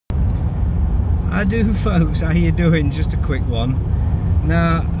I do, folks. How you doing? Just a quick one.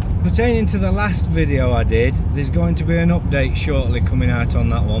 Now, pertaining to the last video I did, there's going to be an update shortly coming out on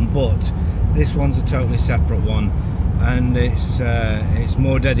that one, but this one's a totally separate one, and it's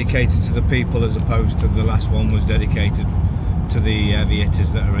more dedicated to the people as opposed to the last one was dedicated to the heavy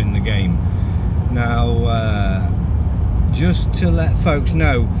hitters that are in the game. Now, just to let folks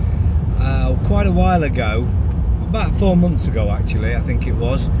know, quite a while ago, about 4 months ago actually, I think it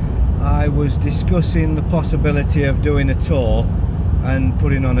was, I was discussing the possibility of doing a tour and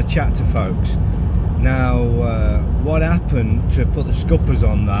putting on a chat to folks. Now, what happened to put the scuppers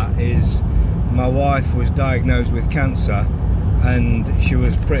on that is my wife was diagnosed with cancer, and she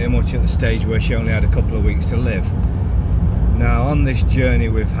was pretty much at the stage where she only had a couple of weeks to live. Now, on this journey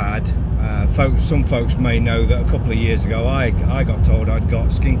we've had, some folks may know that a couple of years ago I got told I'd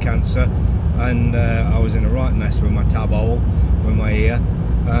got skin cancer, and I was in a right mess with my tab hole, with my ear,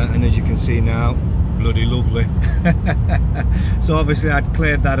 and as you can see now, bloody lovely. So obviously I'd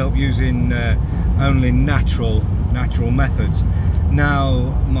cleared that up using only natural methods.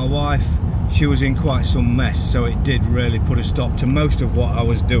 Now, my wife, she was in quite some mess, so it did really put a stop to most of what I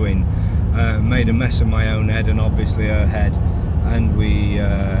was doing. Made a mess of my own head and obviously her head, and we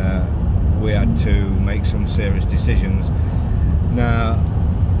had to make some serious decisions. Now,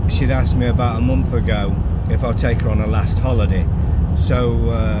 she'd asked me about a month ago if I'll take her on a last holiday,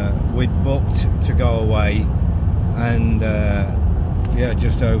 so we'd booked to go away, and yeah,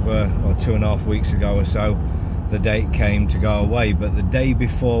 just over 2.5 weeks ago or so, the date came to go away. But the day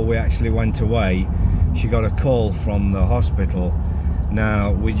before we actually went away, she got a call from the hospital.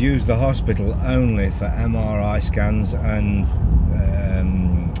 Now, we'd used the hospital only for MRI scans and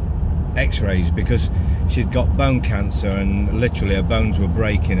x-rays, because she'd got bone cancer and literally her bones were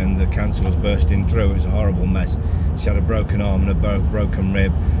breaking and the cancer was bursting through. It was a horrible mess. She had a broken arm and a broken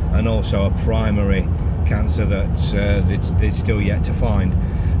rib, and also a primary cancer that they'd still yet to find.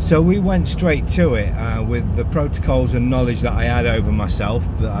 So we went straight to it with the protocols and knowledge that I had over myself,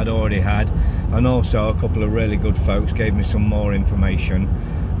 that I'd already had, and also a couple of really good folks gave me some more information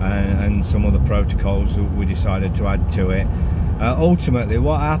and some other protocols that we decided to add to it. Ultimately,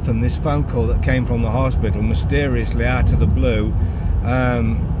 what happened, this phone call that came from the hospital mysteriously out of the blue,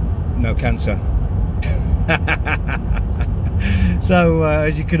 no cancer. So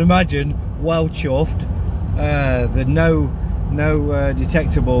as you can imagine, well chuffed. There no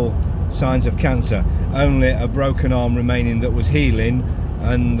detectable signs of cancer, only a broken arm remaining that was healing,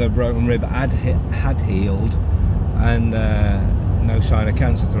 and the broken rib had healed, and no sign of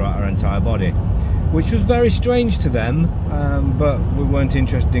cancer throughout her entire body, which was very strange to them, but we weren't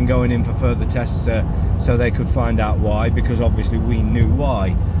interested in going in for further tests so they could find out why, because obviously we knew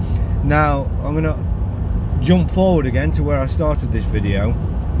why. Now, I'm going to jump forward again to where I started this video.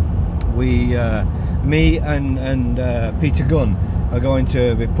 Me and Peter Gunn are going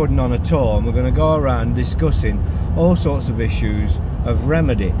to be putting on a tour, and we're going to go around discussing all sorts of issues of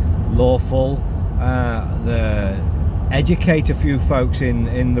remedy, lawful, educate a few folks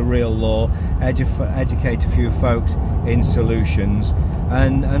in the real law, educate a few folks in solutions,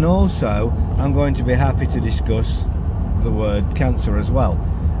 and also I'm going to be happy to discuss the word cancer as well,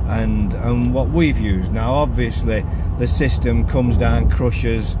 and what we've used. Now, obviously the system comes down,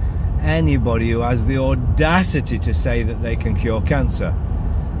 crushes anybody who has the audacity to say that they can cure cancer.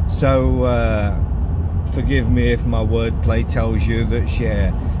 So forgive me if my wordplay tells you that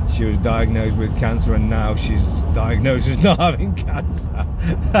she was diagnosed with cancer and now she's diagnosed as not having cancer.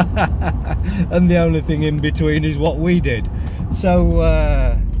 And the only thing in between is what we did. So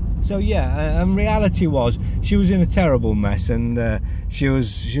yeah, and reality was she was in a terrible mess, and she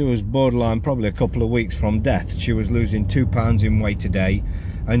was borderline probably a couple of weeks from death. She was losing 2 pounds in weight a day,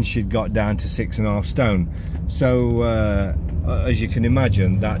 and she'd got down to 6.5 stone. So as you can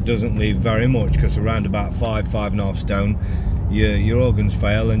imagine, that doesn't leave very much, because around about 5.5 stone, your organs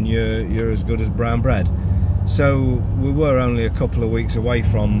fail and you're as good as brown bread. So we were only a couple of weeks away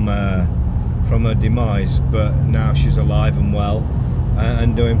from her demise, but now she's alive and well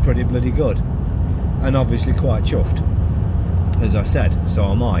and doing pretty bloody good, and obviously quite chuffed, as I said. So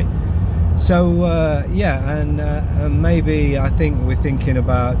am I. So yeah, and maybe I think we're thinking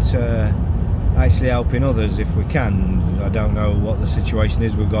about actually helping others if we can. I don't know what the situation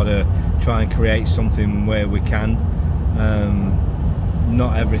is. We've got to try and create something where we can.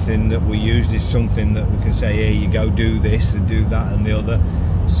 Not everything that we use is something that we can say, here you go, do this and do that and the other.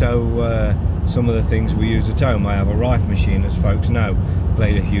 So some of the things we use at home, I have a rife machine, as folks know,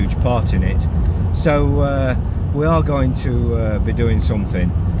 played a huge part in it. So we are going to be doing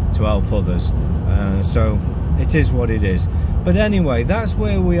something to help others. So it is what it is. But anyway, that's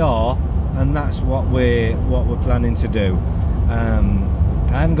where we are. and that's what we're planning to do.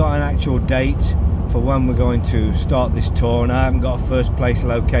 I haven't got an actual date for when we're going to start this tour, and I haven't got a first place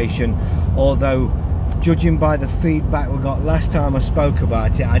location, although judging by the feedback we got last time I spoke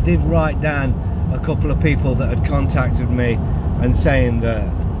about it, I did write down a couple of people that had contacted me and saying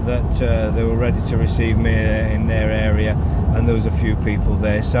that they were ready to receive me in their area, and there was a few people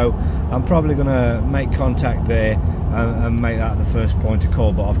there, so I'm probably going to make contact there and make that the first point of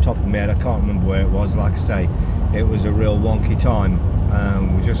call. But off the top of my head, I can't remember where it was. Like I say, it was a real wonky time.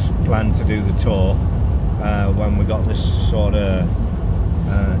 We just planned to do the tour when we got this sort of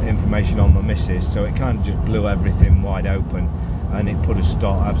information on my missus, so it kind of just blew everything wide open, and it put a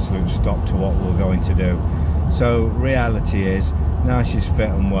absolute stop to what we were going to do. So reality is, now she's fit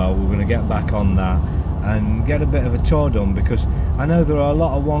and well, we're going to get back on that and get a bit of a tour done, because I know there are a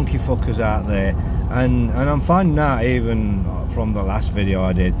lot of wonky fuckers out there, and I'm finding out, even from the last video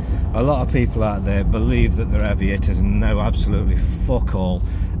I did, a lot of people out there believe that they're heavy hitters and know absolutely fuck all,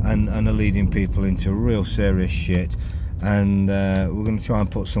 and are leading people into real serious shit. And we're going to try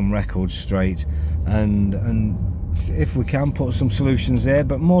and put some records straight, and if we can, put some solutions there,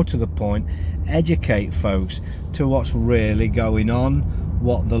 but more to the point, educate folks to what's really going on,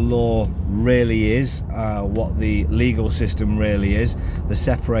 what the law really is, what the legal system really is, the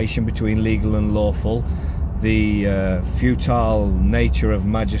separation between legal and lawful, the futile nature of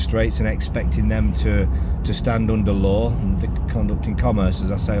magistrates and expecting them to stand under law and conducting commerce.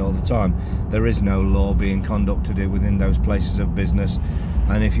 As I say all the time, there is no law being conducted within those places of business,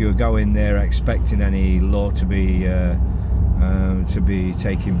 and if you go in there expecting any law to be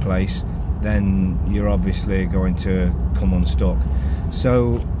taking place, then you're obviously going to come unstuck.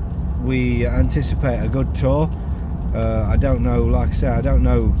 So we anticipate a good tour. I don't know, like I say, I don't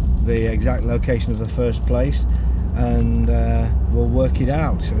know the exact location of the first place, and we'll work it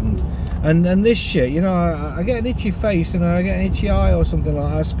out. And this shit, you know, I get an itchy face and I get an itchy eye or something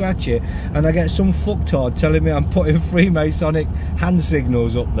like that, I scratch it and I get some fucktard telling me I'm putting Freemasonic hand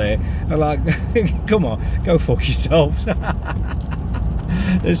signals up there. I'm like, come on, go fuck yourselves.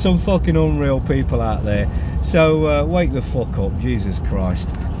 There's some fucking unreal people out there, so wake the fuck up, Jesus Christ.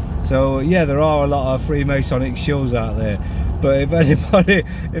 So yeah, there are a lot of Freemasonic shills out there, but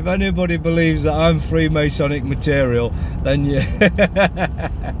if anybody believes that I'm Freemasonic material, then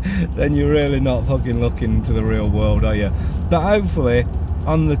then you're really not fucking looking into the real world, are you? But hopefully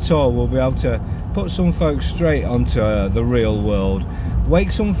on the tour we'll be able to put some folks straight onto the real world,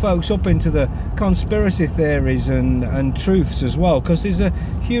 wake some folks up into the conspiracy theories and truths as well, because there's a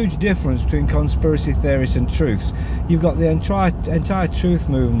huge difference between conspiracy theories and truths. You've got the entire truth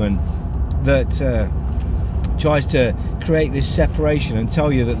movement that tries to create this separation and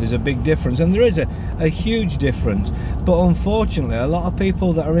tell you that there's a big difference, and there is a huge difference, but unfortunately a lot of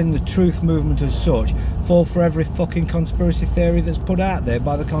people that are in the truth movement as such fall for every fucking conspiracy theory that's put out there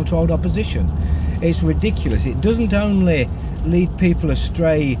by the controlled opposition. It's ridiculous. It doesn't only lead people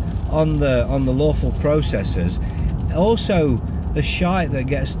astray on the lawful processes, also the shite that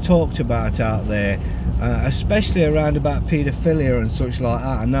gets talked about out there, especially around about paedophilia and such like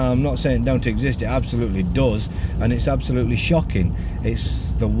that. And now I'm not saying it don't exist, it absolutely does, and it's absolutely shocking. It's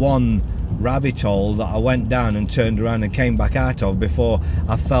the one rabbit hole that I went down and turned around and came back out of before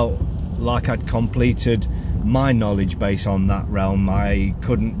I felt like I'd completed my knowledge base on that realm. I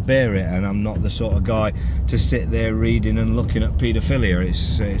couldn't bear it, and I'm not the sort of guy to sit there reading and looking at paedophilia.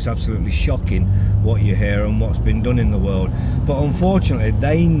 It's absolutely shocking what you hear and what's been done in the world. But unfortunately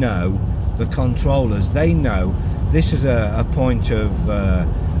they know, the controllers, they know this is a point of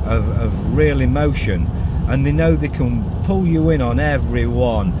real emotion, and they know they can pull you in on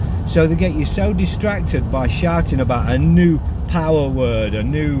everyone, so they get you so distracted by shouting about a new power word, a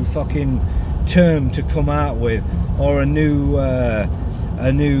new fucking term to come out with, or a new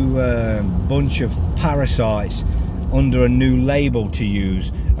bunch of parasites under a new label to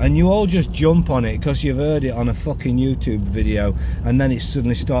use, and you all just jump on it because you've heard it on a fucking YouTube video, and then it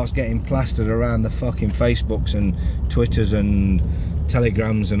suddenly starts getting plastered around the fucking Facebooks and Twitters and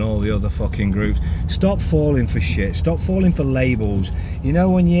Telegrams and all the other fucking groups. Stop falling for shit, stop falling for labels. You know,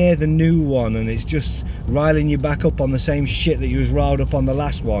 when you hear the new one and it's just riling you back up on the same shit that you was riled up on the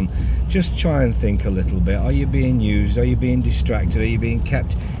last one, just try and think a little bit. Are you being used? Are you being distracted? Are you being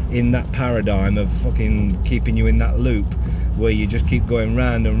kept in that paradigm of fucking keeping you in that loop where you just keep going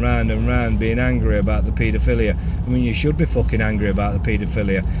round and round and round being angry about the paedophilia. I mean, you should be fucking angry about the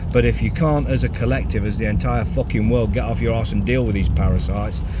paedophilia, but if you can't as a collective, as the entire fucking world, get off your arse and deal with these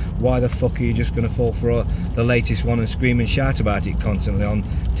parasites, why the fuck are you just going to fall for the latest one and scream and shout about it constantly on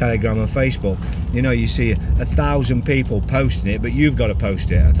Telegram and Facebook? You know, you see 1,000 people posting it, but you've got to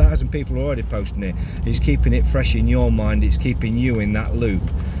post it. 1,000 people are already posting it. It's keeping it fresh in your mind, it's keeping you in that loop,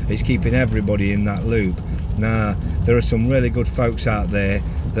 it's keeping everybody in that loop. Now, there are some really good folks out there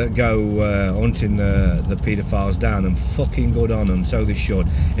that go hunting the paedophiles down, and fucking good on them, so they should.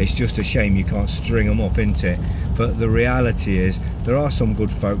 It's just a shame you can't string them up, isn't it? But the reality is, there are some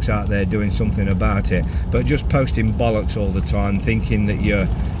good folks out there doing something about it, but just posting bollocks all the time, thinking that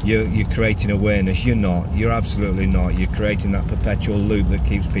you're creating awareness. You're not. You're absolutely not. You're creating that perpetual loop that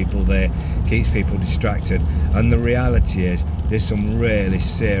keeps people there, keeps people distracted. And the reality is, there's some really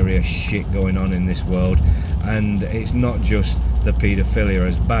serious shit going on in this world, and it's not just the paedophilia.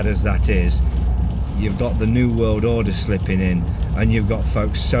 As bad as that is, you've got the New World Order slipping in, and you've got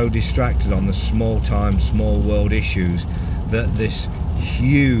folks so distracted on the small time, small world issues, that this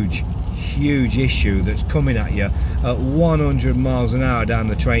huge issue that's coming at you at 100 miles an hour down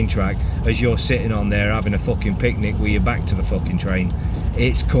the train track, as you're sitting on there having a fucking picnic with your back to the fucking train,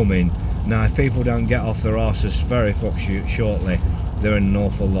 it's coming. Now, if people don't get off their arses very shortly, they're in an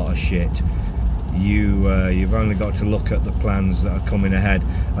awful lot of shit. You've only got to look at the plans that are coming ahead,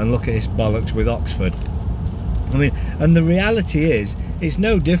 and look at this bollocks with Oxford. I mean, and the reality is, it's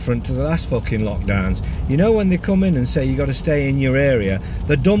no different to the last fucking lockdowns. You know, when they come in and say you got to stay in your area,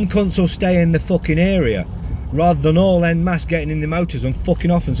 the dumb cunts will stay in the fucking area, rather than all en masse getting in the motors and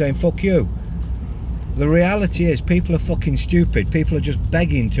fucking off and saying fuck you. The reality is, people are fucking stupid. People are just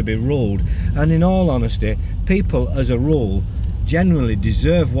begging to be ruled, and in all honesty, people as a rule generally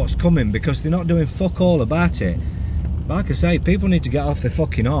deserve what's coming, because they're not doing fuck all about it. Like I say, people need to get off their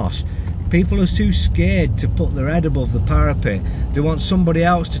fucking arse. People are too scared to put their head above the parapet. They want somebody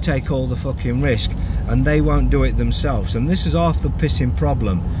else to take all the fucking risk, and they won't do it themselves. And this is half the pissing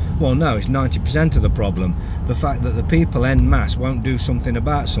problem. Well, no, it's 90% of the problem. The fact that the people en masse won't do something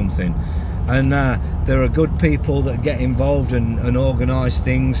about something. And there are good people that get involved and organise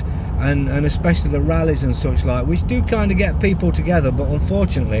things, and especially the rallies and such like, which do kind of get people together, but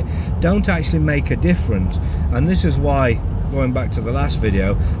unfortunately don't actually make a difference. And this is why, going back to the last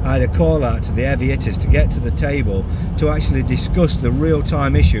video, I had a call out to the heavy hitters to get to the table to actually discuss the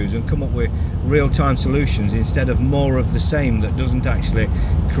real-time issues and come up with real-time solutions, instead of more of the same that doesn't actually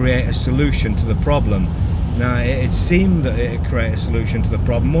create a solution to the problem. Now, it seemed that it would create a solution to the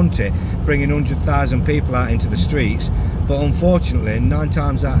problem, wouldn't it? Bringing 100,000 people out into the streets, but unfortunately 9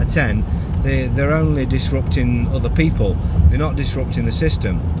 times out of 10 they're only disrupting other people. They're not disrupting the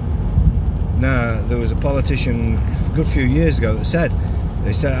system. Now, there was a politician a good few years ago that said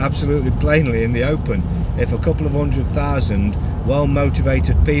absolutely plainly in the open, if a couple of 100,000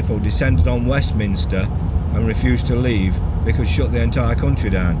 well-motivated people descended on Westminster and refused to leave, they could shut the entire country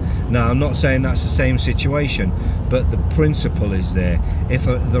down. Now, I'm not saying that's the same situation, but the principle is there. If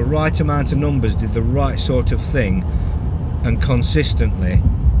the right amount of numbers did the right sort of thing, and consistently,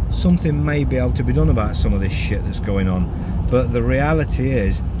 something may be able to be done about some of this shit that's going on. But the reality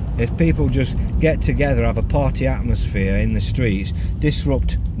is, if people just get together, have a party atmosphere in the streets,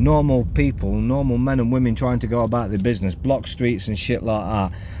 disrupt normal people, normal men and women trying to go about their business, block streets and shit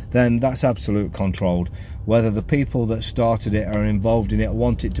like that, then that's absolute controlled. Whether the people that started it are involved in it,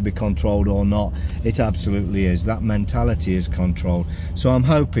 want it to be controlled or not, it absolutely is. That mentality is controlled. So I'm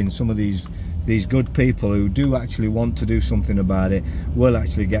hoping some of these good people who do actually want to do something about it will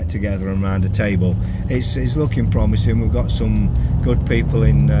actually get together around a table. It's looking promising. We've got some good people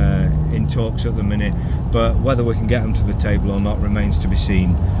in talks at the minute, but whether we can get them to the table or not remains to be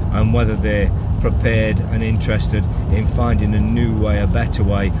seen, and whether they're prepared and interested in finding a new way, a better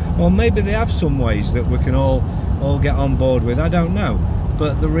way, or maybe they have some ways that we can all get on board with. I don't know.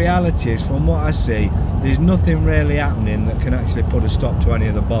 But the reality is, from what I see, there's nothing really happening that can actually put a stop to any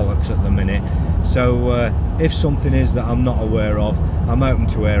of the bollocks at the minute. So if something is that I'm not aware of, I'm open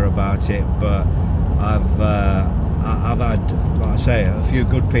to hear about it. But I've had, like I say, a few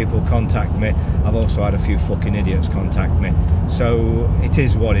good people contact me. I've also had a few fucking idiots contact me. So it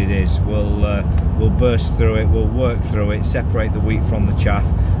is what it is. We'll burst through it, we'll work through it, separate the wheat from the chaff,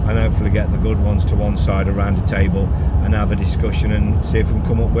 and hopefully get the good ones to one side around a table and have a discussion and see if we can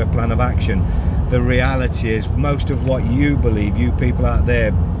come up with a plan of action. The reality is, most of what you believe, you people out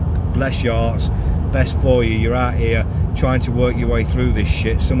there, bless your hearts, best for you, you're out here trying to work your way through this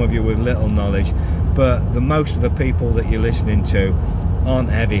shit, some of you with little knowledge, but most of the people that you're listening to aren't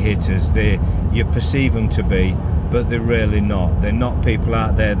heavy hitters. You perceive them to be, but they're really not. They're not people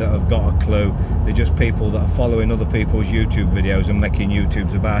out there that have got a clue. They're just people that are following other people's YouTube videos and making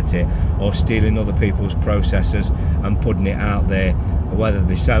YouTubes about it, or stealing other people's processes and putting it out there, whether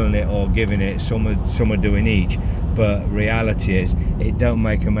they're selling it or giving it. Some are doing each, but reality is it don't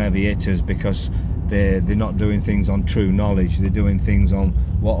make them heavy hitters, because they're not doing things on true knowledge. They're doing things on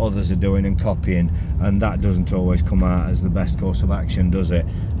what others are doing and copying, and that doesn't always come out as the best course of action, does it,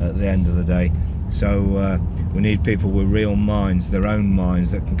 at the end of the day? So we need people with real minds, their own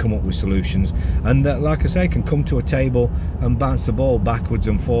minds, that can come up with solutions, and that, like I say, can come to a table and bounce the ball backwards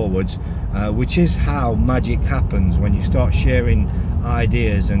and forwards, which is how magic happens. When you start sharing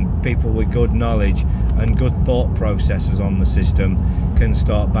ideas, and people with good knowledge and good thought processes on the system can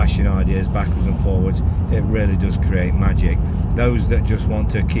start bashing ideas backwards and forwards, it really does create magic. Those that just want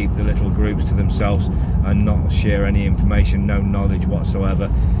to keep the little groups to themselves and not share any information, no knowledge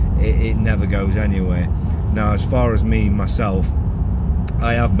whatsoever, it never goes anywhere. Now, as far as me myself,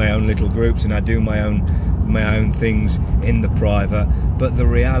 I have my own little groups and I do my own things in the private, but the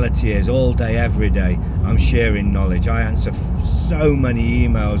reality is, all day every day I'm sharing knowledge. I answer so many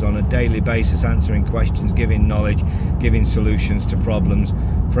emails on a daily basis, answering questions, giving knowledge, giving solutions to problems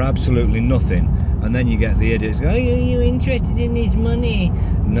for absolutely nothing. And then you get the idiots go, "Oh, are you interested in his money?"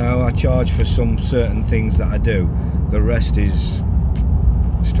 No, I charge for some certain things that I do. The rest is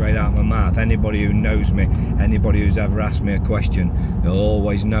straight out my mouth. Anybody who knows me, anybody who's ever asked me a question, they'll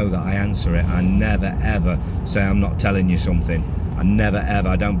always know that I answer it. I never ever say I'm not telling you something. I never ever,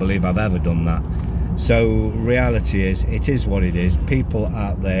 I don't believe I've ever done that. So reality is, it is what it is. People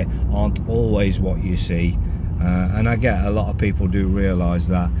out there aren't always what you see, and I get a lot of people do realise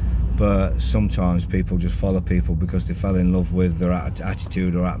that, but sometimes people just follow people because they fell in love with their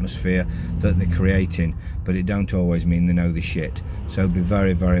attitude or atmosphere that they're creating, but it don't always mean they know the shit. So be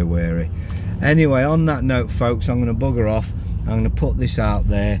very, very wary. Anyway, on that note, folks, I'm going to bugger off. I'm going to put this out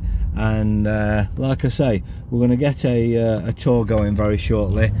there, and like I say, we're going to get a tour going very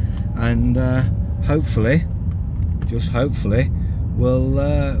shortly, and hopefully, just hopefully,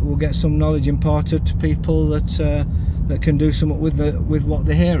 we'll get some knowledge imparted to people that can do something with what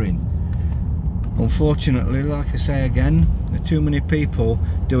they're hearing. Unfortunately, like I say again, there are too many people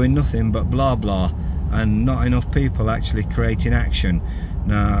doing nothing but blah blah, and not enough people actually creating action.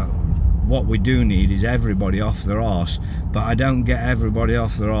 Now, what we do need is everybody off their arse, but I don't get everybody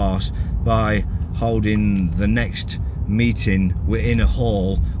off their arse by holding the next meeting in a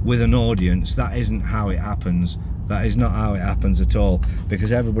hall with an audience. That isn't how it happens. That is not how it happens at all,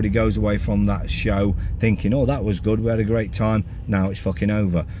 because everybody goes away from that show thinking, oh, that was good, we had a great time, now it's fucking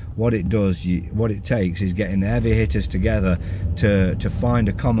over. What it does, what it takes is getting the heavy hitters together to find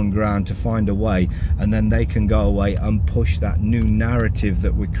a common ground, to find a way, and then they can go away and push that new narrative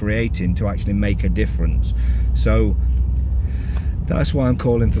that we're creating to actually make a difference. So that's why I'm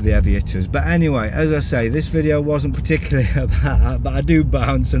calling for the heavy hitters. But anyway, as I say, this video wasn't particularly about that, but I do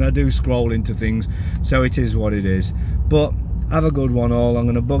bounce and I do scroll into things, so it is what it is. But have a good one all. I'm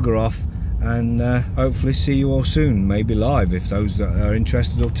going to bugger off, and hopefully see you all soon, maybe live if those that are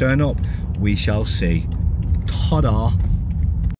interested will turn up. We shall see. Ta-da.